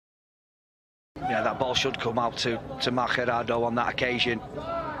Yeah, that ball should come out to Mascherano on that occasion.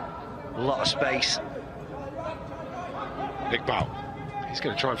 A lot of space. Iqbal. He's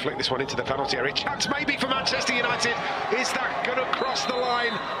going to try and flick this one into the penalty area. Chance maybe for Manchester United. Is that going to cross the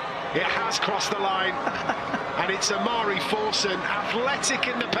line? It has crossed the line. And it's Amari Forson, athletic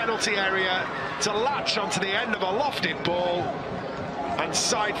in the penalty area, to latch onto the end of a lofted ball and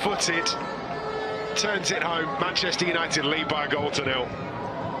side-footed. Turns it home. Manchester United lead by a goal to 0.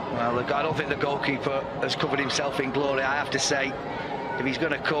 Well, look, I don't think the goalkeeper has covered himself in glory, I have to say. If he's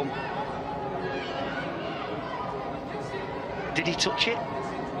going to come... Did he touch it?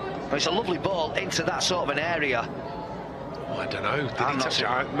 Well, it's a lovely ball into that sort of an area. I don't know. Did he touch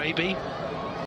it? Maybe.